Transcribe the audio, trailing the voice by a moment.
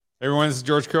Everyone, this is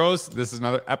George Crows. This is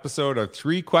another episode of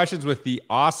 3 Questions with the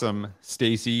awesome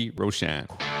Stacey Roshan.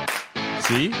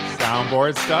 See?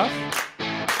 Soundboard stuff.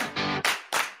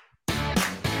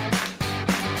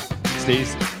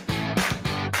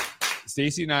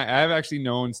 Stacey and I've actually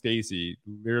known Stacey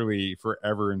literally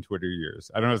forever in Twitter years.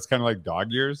 I don't know, it's kind of like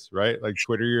dog years, right? Like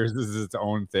Twitter years is its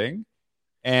own thing.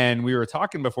 And we were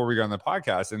talking before we got on the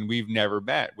podcast, and we've never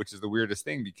met, which is the weirdest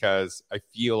thing because I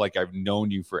feel like I've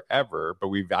known you forever, but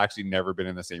we've actually never been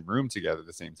in the same room together at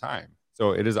the same time.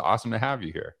 So it is awesome to have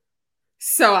you here.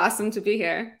 So awesome to be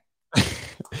here.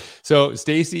 So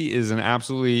Stacey is an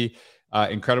absolutely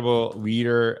incredible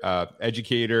leader,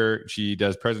 educator. She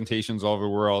does presentations all over the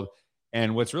world.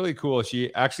 And what's really cool,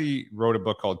 she actually wrote a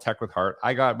book called Tech with Heart.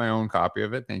 I got my own copy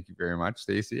of it. Thank you very much,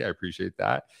 Stacey. I appreciate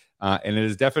that. And it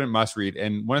is definitely a must read.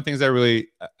 And one of the things I really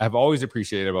have always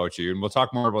appreciated about you, and we'll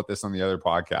talk more about this on the other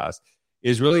podcast,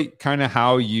 is really kind of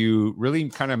how you really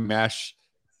kind of mesh,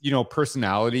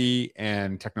 personality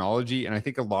and technology. And I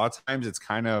think a lot of times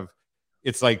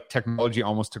it's like technology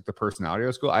almost took the personality out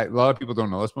of school. A lot of people don't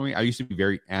know this about me. I used to be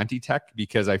very anti-tech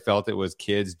because I felt it was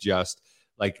kids just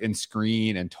like in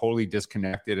screen and totally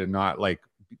disconnected and not like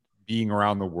being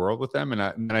around the world with them. And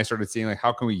then I started seeing like,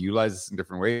 how can we utilize this in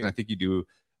different ways? And I think you do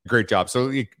a great job.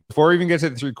 So before we even get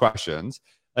to the 3 questions,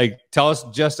 like tell us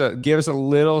give us a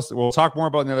little, we'll talk more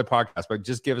about in the other podcast, but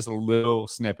just give us a little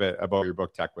snippet about your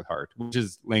book, Tech with Heart, which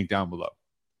is linked down below.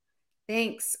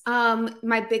 Thanks.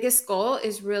 My biggest goal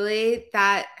is really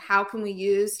that how can we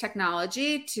use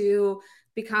technology to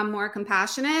become more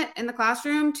compassionate in the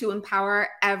classroom, to empower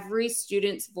every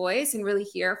student's voice and really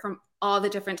hear from all the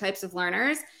different types of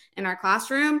learners in our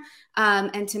classroom.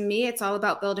 And to me, it's all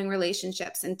about building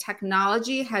relationships, and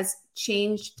technology has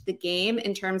changed the game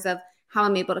in terms of how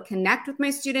I'm able to connect with my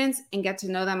students and get to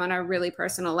know them on a really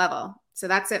personal level. So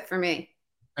that's it for me.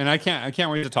 And I can't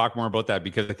wait to talk more about that,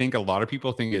 because I think a lot of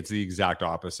people think it's the exact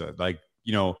opposite. Like,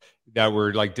 that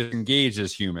we're like disengaged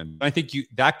as humans. I think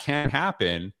that can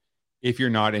happen if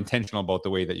you're not intentional about the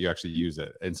way that you actually use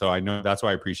it. And so I know that's why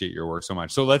I appreciate your work so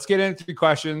much. So let's get into 3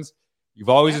 questions. You've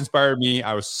always inspired me.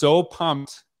 I was so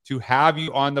pumped to have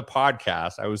you on the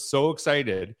podcast. I was so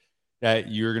excited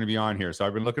that you're going to be on here. So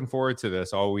I've been looking forward to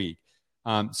this all week.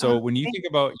 So when you think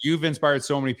about, you've inspired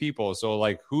so many people. So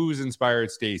like, who's inspired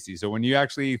Stacey? So when you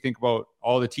actually think about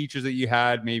all the teachers that you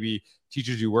had, maybe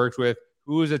teachers you worked with,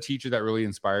 who was a teacher that really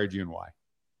inspired you and why?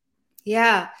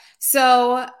 Yeah.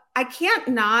 So I can't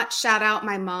not shout out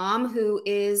my mom, who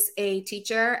is a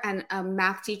teacher and a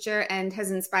math teacher and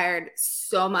has inspired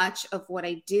so much of what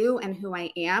I do and who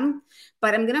I am.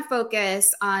 But I'm going to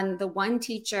focus on the one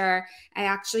teacher. I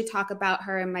actually talk about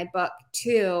her in my book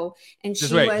too. And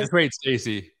just wait,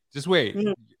 Stacey. Just wait. Mm-hmm.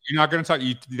 You're not going to talk.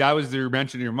 That was your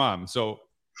mention of your mom. So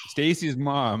Stacey's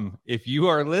mom, if you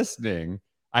are listening,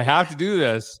 I have to do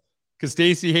this because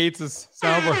Stacey hates this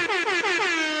soundboard.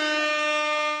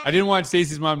 I didn't want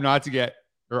Stacey's mom not to get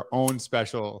her own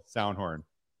special sound horn.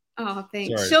 Oh,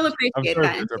 thanks. Sorry. She'll appreciate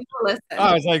that.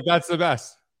 I was like, that's the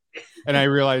best. And I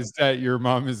realized that your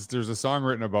mom there's a song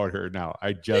written about her now.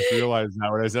 I just realized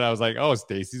that when I said, I was like, oh,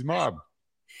 Stacey's mom.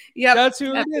 Yeah, that's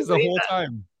who it is the whole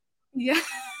time. Yeah.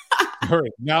 All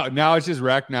right. Now it's just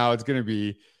wrecked. Now it's going to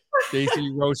be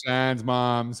Stacey Roshan's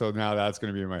mom. So now that's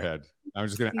going to be in my head. I'm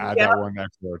just going to add that one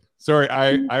next word. Sorry,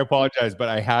 I apologize, but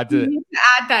I had to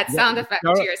add that sound effect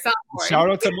to your soundboard. Shout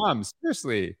out to mom.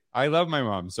 Seriously, I love my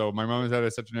mom. So my mom has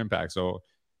had such an impact. So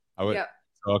I would. Yep.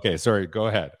 Okay, sorry. Go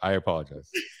ahead. I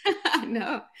apologize.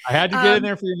 No, I had to get in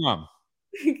there for your mom.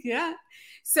 Yeah.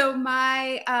 So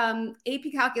my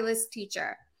AP Calculus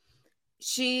teacher,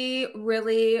 she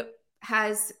really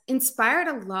has inspired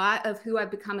a lot of who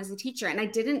I've become as a teacher. And I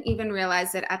didn't even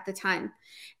realize it at the time.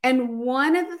 And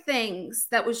one of the things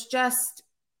that was just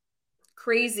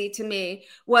crazy to me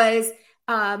was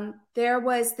there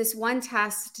was this one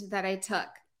test that I took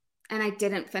and I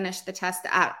didn't finish the test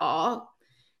at all.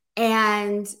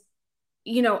 And,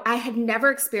 I had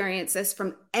never experienced this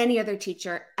from any other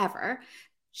teacher ever.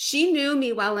 She knew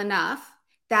me well enough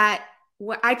that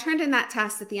I turned in that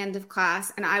test at the end of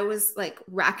class and I was like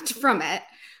wrecked from it.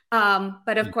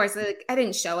 But of course, I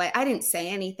didn't show it. I didn't say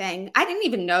anything. I didn't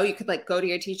even know you could like go to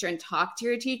your teacher and talk to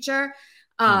your teacher.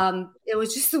 It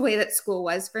was just the way that school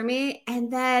was for me.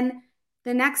 And then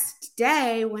the next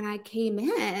day when I came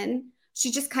in, she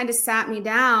just kind of sat me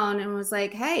down and was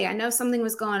like, hey, I know something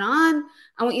was going on.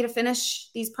 I want you to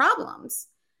finish these problems.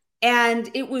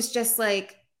 And it was just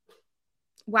like,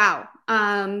 wow.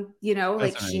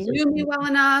 Like she knew me well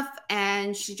enough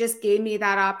and she just gave me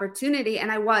that opportunity.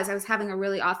 And I was having a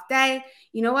really off day.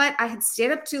 You know what? I had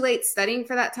stayed up too late studying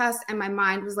for that test and my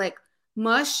mind was like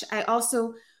mush. I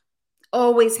also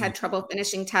always had trouble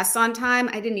finishing tests on time.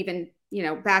 I didn't even,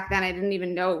 back then I didn't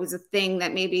even know it was a thing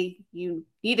that maybe you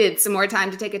needed some more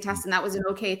time to take a test and that was an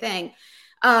okay thing.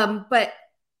 But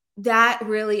that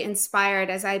really inspired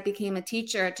as I became a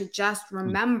teacher to just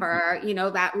remember,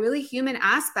 that really human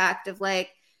aspect of like,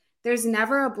 there's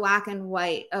never a black and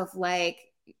white of like,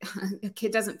 a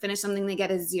kid doesn't finish something, they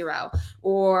get a 0,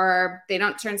 or they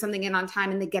don't turn something in on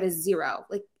time and they get a 0.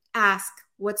 Like, ask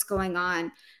what's going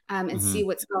on, and see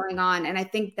what's going on. And I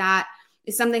think that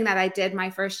is something that I did my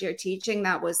first year teaching.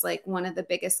 That was like one of the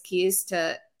biggest keys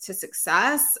to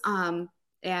success.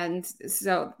 And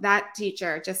so that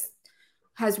teacher just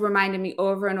has reminded me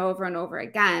over and over and over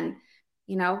again,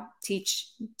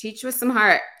 teach with some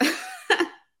heart.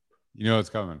 It's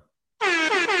coming.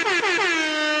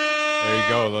 There you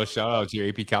go. A little shout out to your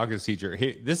AP Calculus teacher.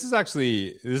 Hey, this is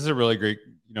a really great,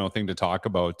 thing to talk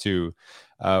about too.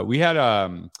 We had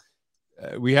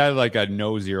like a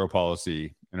no zero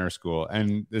policy in our school,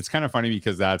 and it's kind of funny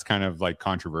because that's kind of like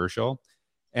controversial,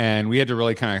 and we had to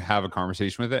really kind of have a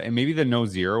conversation with it. And maybe the no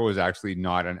zero was actually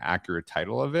not an accurate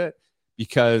title of it,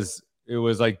 because it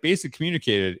was like basically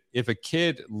communicated, if a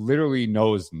kid literally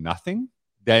knows nothing,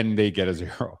 then they get a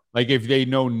 0. Like if they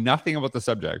know nothing about the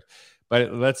subject,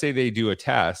 but let's say they do a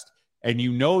test and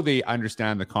they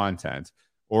understand the content,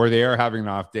 or they are having an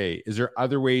off day, is there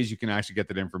other ways you can actually get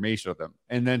that information of them?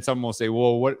 And then someone will say,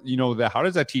 well, what, how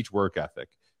does that teach work ethic?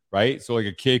 Right? So like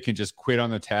a kid can just quit on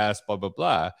the test, blah, blah,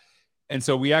 blah. And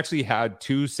so we actually had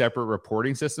 2 separate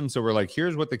reporting systems. So we're like,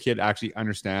 here's what the kid actually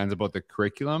understands about the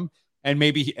curriculum. And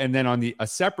then on a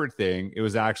separate thing, it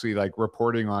was actually like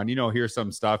reporting on, here's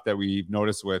some stuff that we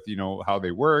noticed with, how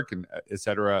they work and et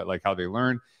cetera, like how they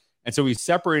learn. And so we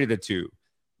separated the 2,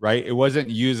 right? It wasn't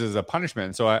used as a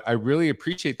punishment. So I really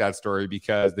appreciate that story,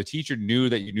 because the teacher knew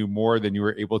that you knew more than you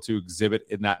were able to exhibit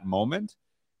in that moment.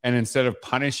 And instead of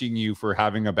punishing you for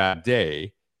having a bad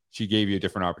day, she gave you a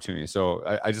different opportunity. So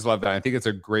I just love that. I think it's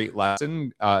a great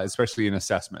lesson, especially in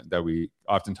assessment, that we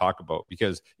often talk about,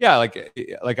 because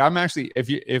like I'm actually,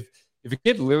 if a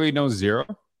kid literally knows 0,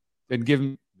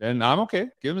 then I'm okay.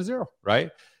 Give him a 0,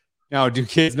 right? Now, do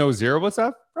kids know 0 what's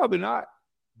up? Probably not.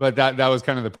 But that was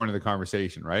kind of the point of the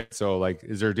conversation, right? So like,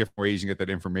 is there different ways you can get that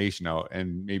information out,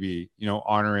 and maybe,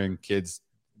 honoring kids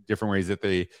different ways that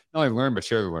they not only learn, but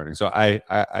share the learning. So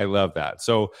I love that.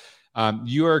 So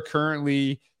you are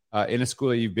currently in a school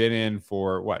that you've been in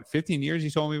for what, 15 years? You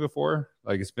told me before,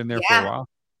 like it's been there for a while.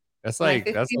 That's a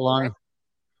long,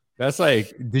 that's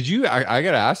like, I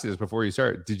got to ask you this before you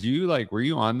start. Were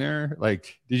you on there?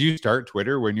 Like, did you start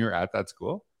Twitter when you were at that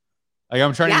school? Like,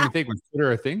 I'm trying to even think, was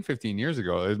Twitter a thing 15 years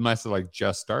ago? It must have like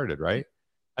just started, right?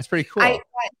 That's pretty cool.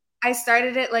 I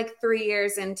started it like 3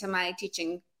 years into my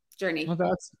teaching journey. Well,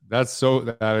 that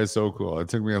is so cool. It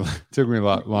took me a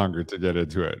lot longer to get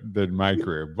into it than my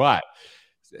career. But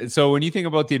so when you think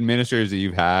about the administrators that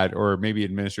you've had, or maybe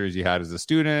administrators you had as a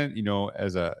student,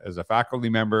 as a faculty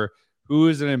member, who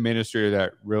is an administrator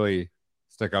that really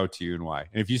stuck out to you, and why?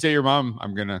 And if you say your mom,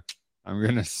 I'm gonna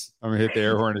hit the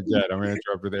air horn again. I'm gonna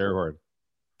interrupt with the air horn.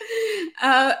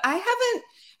 I haven't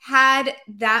had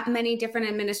that many different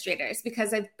administrators,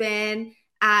 because I've been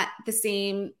at the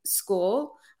same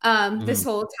school this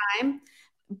whole time.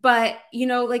 But,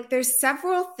 like there's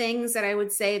several things that I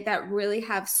would say that really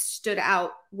have stood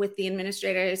out with the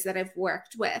administrators that I've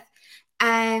worked with.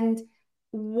 And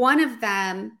one of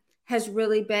them has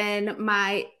really been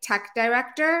my tech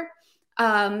director,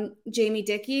 Jamie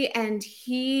Dickey. And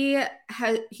he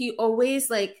always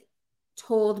like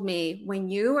told me, when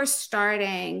you are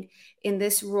starting in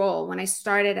this role, when I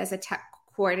started as a tech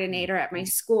coordinator at my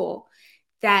school,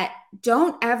 that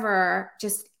don't ever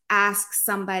just ask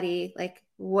somebody like,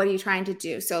 what are you trying to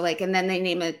do? So like, and then they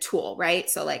name a tool, right?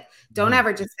 So like, don't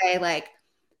ever just say like,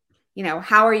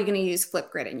 how are you going to use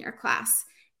Flipgrid in your class?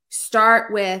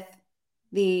 Start with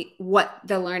what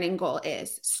the learning goal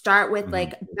is. Start with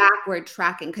like backward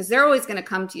tracking, because they're always going to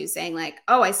come to you saying like,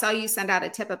 oh, I saw you send out a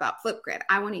tip about Flipgrid.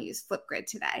 I want to use Flipgrid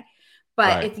today.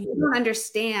 But if you don't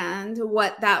understand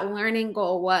what that learning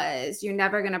goal was, you're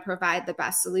never going to provide the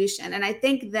best solution. And I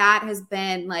think that has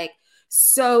been like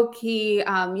so key.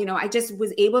 I just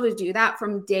was able to do that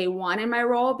from day one in my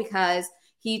role, because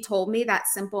he told me that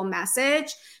simple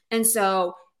message. And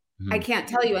so I can't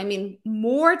tell you, I mean,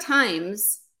 more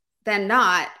times than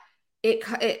not,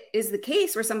 it is the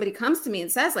case where somebody comes to me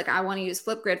and says like, I want to use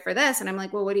Flipgrid for this. And I'm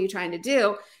like, well, what are you trying to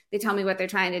do? They tell me what they're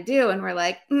trying to do. And we're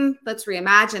like, let's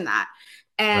reimagine that.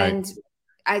 And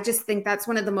I just think that's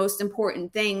one of the most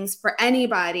important things for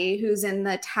anybody who's in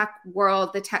the tech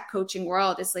world, the tech coaching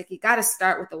world, is like, you got to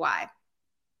start with the why.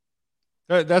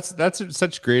 That's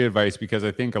such great advice, because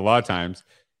I think a lot of times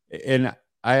And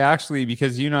I actually,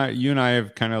 because you and I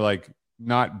have kind of like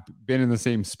not been in the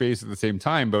same space at the same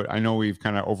time, but I know we've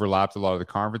kind of overlapped a lot of the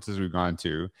conferences we've gone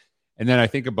to. And then I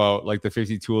think about like the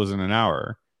 50 tools in an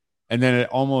hour. And then it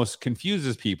almost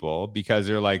confuses people because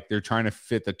they're trying to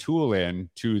fit the tool in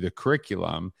to the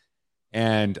curriculum.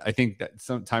 And I think that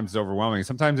sometimes it's overwhelming.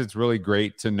 Sometimes it's really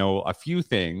great to know a few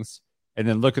things and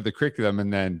then look at the curriculum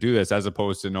and then do this, as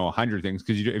opposed to know 100 things.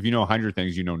 Because if you know 100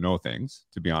 things, you know no things,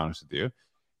 to be honest with you.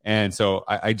 And so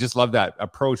I just love that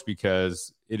approach,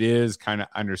 because it is kind of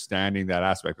understanding that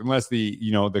aspect. Unless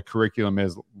the curriculum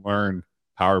is learn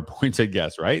PowerPoint, I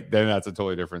guess, right? Then that's a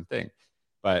totally different thing.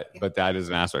 But that is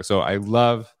an aspect. So I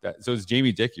love that. So it's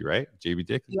Jamie Dickey, right? Jamie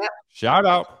Dickey. Yep. Shout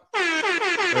out.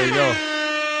 There you go.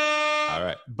 All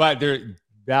right. But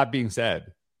that being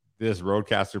said, this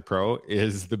Rodecaster Pro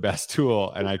is the best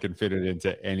tool, and I can fit it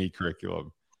into any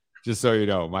curriculum. Just so you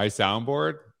know, my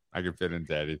soundboard, I can fit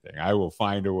into anything. I will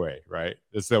find a way, right?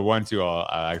 It's the one tool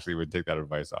I actually would take that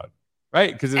advice on,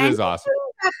 right? Because it is awesome.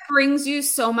 That brings you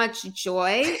so much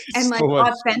joy and like so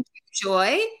authentic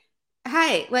joy.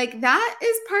 Hey, like that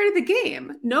is part of the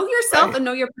game. Know yourself and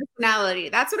know your personality.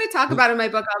 That's what I talk about in my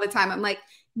book all the time. I'm like,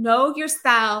 know your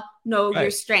style, know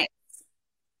your strengths.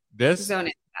 Zone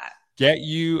into that. Get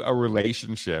you a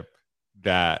relationship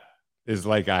that is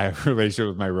like I have a relationship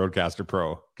with my Rodecaster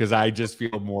Pro, because I just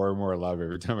feel more and more love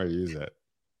every time I use it.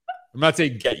 I'm not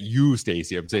saying get you,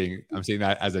 Stacey. I'm saying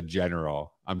that as a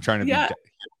general. I'm trying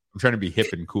to be hip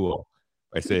and cool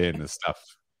by saying this stuff.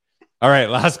 All right,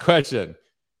 last question.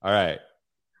 All right.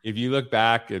 If you look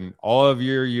back in all of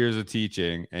your years of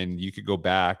teaching and you could go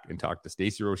back and talk to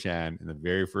Stacey Roshan in the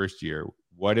very first year,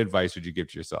 what advice would you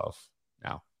give to yourself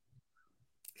now?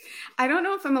 I don't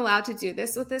know if I'm allowed to do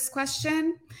this with this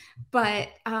question, but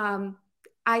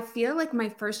I feel like my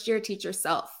first year teacher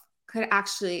self could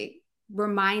actually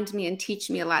remind me and teach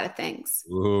me a lot of things.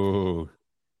 Ooh,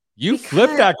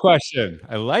 flipped that question.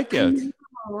 I like it.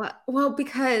 Well,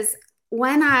 because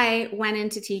when I went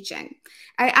into teaching,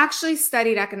 I actually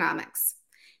studied economics,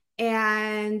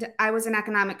 and I was an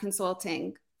economic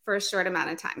consulting for a short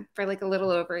amount of time, for like a little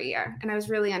over a year. And I was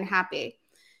really unhappy.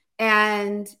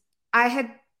 And I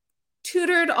had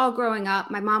tutored all growing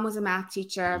up. My mom was a math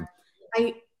teacher.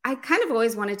 I kind of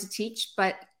always wanted to teach,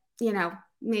 but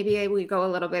maybe we go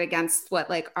a little bit against what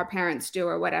like our parents do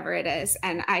or whatever it is.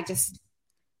 And I just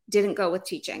didn't go with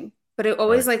teaching, but it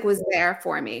always like was there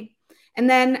for me. And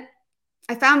then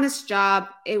I found this job.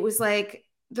 It was like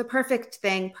the perfect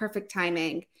thing, perfect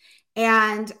timing.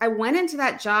 And I went into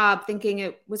that job thinking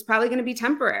it was probably going to be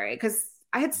temporary, because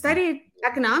I had studied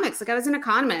economics. Like I was an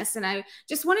economist, and I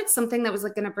just wanted something that was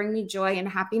like going to bring me joy and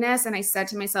happiness. And I said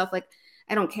to myself, like,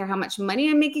 I don't care how much money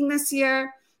I'm making this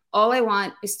year. All I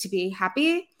want is to be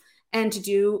happy and to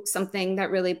do something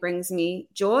that really brings me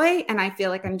joy. And I feel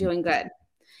like I'm doing good.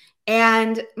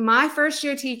 And my first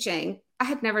year teaching, I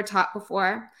had never taught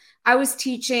before. I was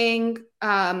teaching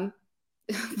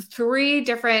 3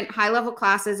 different high-level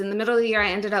classes. In the middle of the year,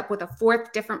 I ended up with a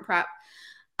 4th different prep.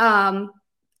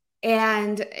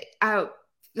 And I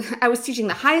was teaching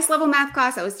the highest level math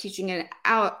class. I was teaching an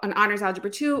honors algebra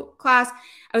 2 class.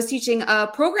 I was teaching a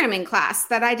programming class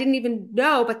that I didn't even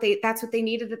know, but that's what they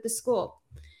needed at the school.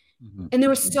 Mm-hmm. And there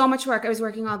was so much work. I was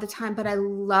working all the time, but I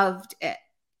loved it.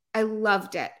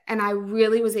 And I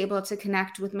really was able to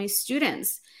connect with my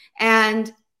students.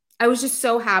 And I was just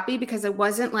so happy, because it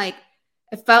wasn't like,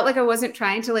 I felt like I wasn't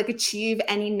trying to like achieve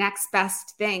any next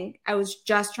best thing. I was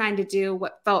just trying to do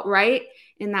what felt right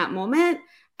in that moment.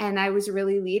 And I was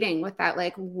really leading with that,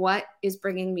 like, what is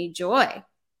bringing me joy?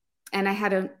 And I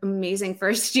had an amazing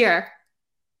first year.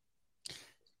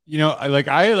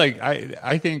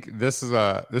 I think this is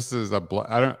a blog.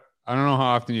 I don't know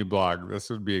how often you blog.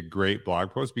 This would be a great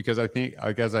blog post, because I think,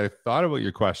 like, as I thought about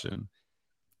your question,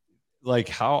 like,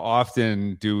 how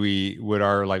often would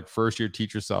our like first year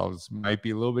teacher selves might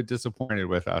be a little bit disappointed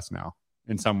with us now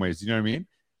in some ways, you know what I mean?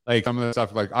 Like some of the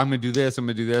stuff, like, I'm going to do this,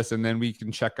 and then we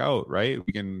can check out, right?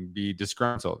 We can be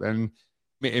disgruntled. And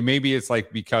maybe it's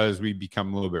like because we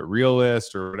become a little bit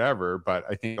realist or whatever, but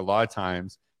I think a lot of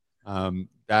times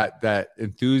that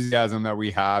enthusiasm that we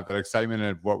have, that excitement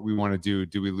of what we want to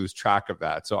do we lose track of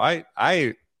that? So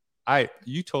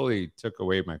you totally took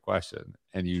away my question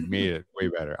and you made it way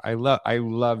better. I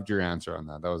loved your answer on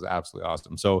that. That was absolutely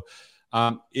awesome. So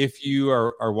if you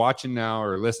are watching now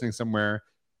or listening somewhere,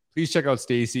 please check out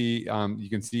Stacey. You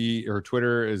can see her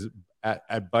Twitter is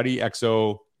at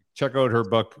BuddyXO. Check out her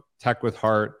book, Tech with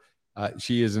Heart.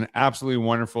 She is an absolutely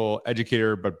wonderful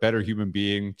educator, but better human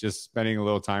being. Just spending a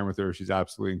little time with her, she's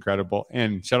absolutely incredible.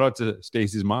 And shout out to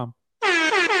Stacey's mom.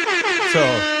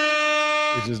 So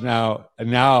which is now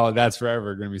that's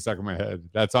forever going to be stuck in my head.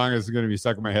 That song is going to be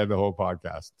stuck in my head the whole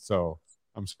podcast. So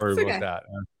I'm sorry about that.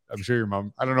 I'm sure your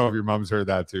mom, I don't know if your mom's heard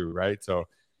that too, right? So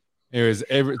anyways,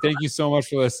 thank you so much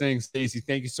for listening. Stacey,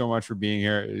 thank you so much for being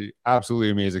here.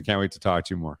 Absolutely amazing. Can't wait to talk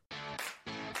to you more.